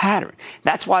sees the pattern.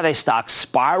 That's why they stock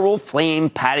spiral flame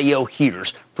patio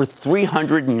heaters for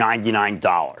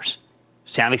 $399.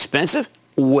 Sound expensive?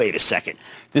 Wait a second.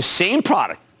 The same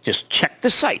product, just check the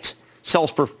sites,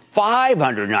 sells for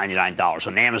 $599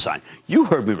 on Amazon. You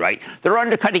heard me right. They're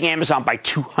undercutting Amazon by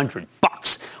 $200.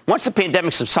 Once the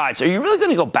pandemic subsides, are you really going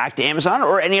to go back to Amazon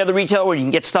or any other retailer where you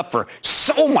can get stuff for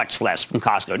so much less from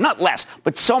Costco? Not less,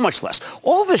 but so much less.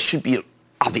 All of this should be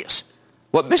obvious.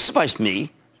 What mystifies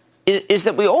me is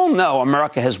that we all know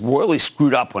America has royally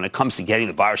screwed up when it comes to getting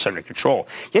the virus under control.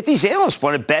 Yet these analysts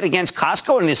want to bet against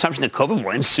Costco on the assumption that COVID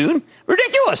will end soon?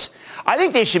 Ridiculous. I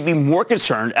think they should be more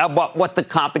concerned about what the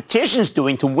competition's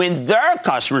doing to win their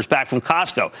customers back from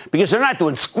Costco, because they're not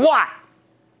doing squat.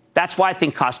 That's why I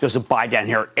think Costco's a buy down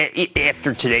here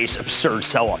after today's absurd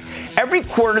sell-off. Every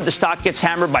quarter, the stock gets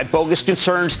hammered by bogus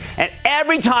concerns, and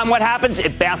every time what happens,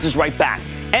 it bounces right back.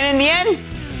 And in the end,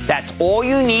 that's all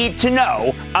you need to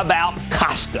know about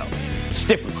Costco.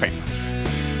 Stick with Cramer.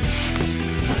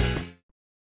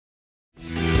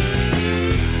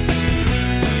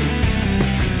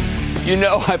 You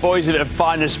know, I've always had a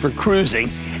fondness for cruising.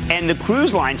 And the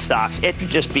cruise line stocks, after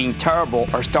just being terrible,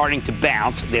 are starting to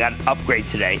bounce. They got an upgrade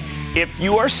today. If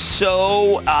you are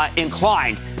so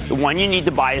inclined, the one you need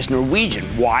to buy is Norwegian.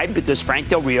 Why? Because Frank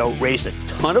Del Rio raised a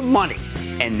ton of money,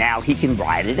 and now he can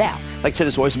ride it out. Like I said,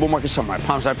 there's always a bull market somewhere. I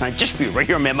promise I'll find it just for you right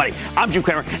here on Mad Money. I'm Jim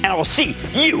Cramer, and I will see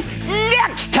you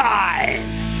next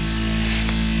time.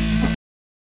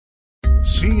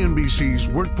 CNBC's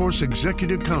Workforce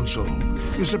Executive Council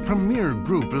is a premier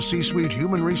group of C-suite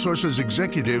human resources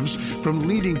executives from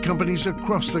leading companies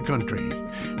across the country.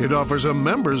 It offers a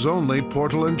members-only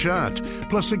portal and chat,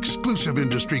 plus exclusive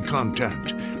industry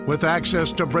content, with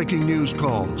access to breaking news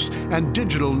calls and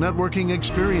digital networking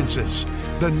experiences.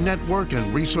 The network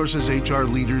and resources HR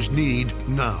leaders need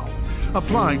now.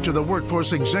 Apply to the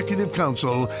Workforce Executive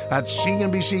Council at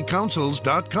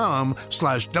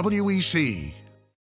cnbccouncils.com/WEC.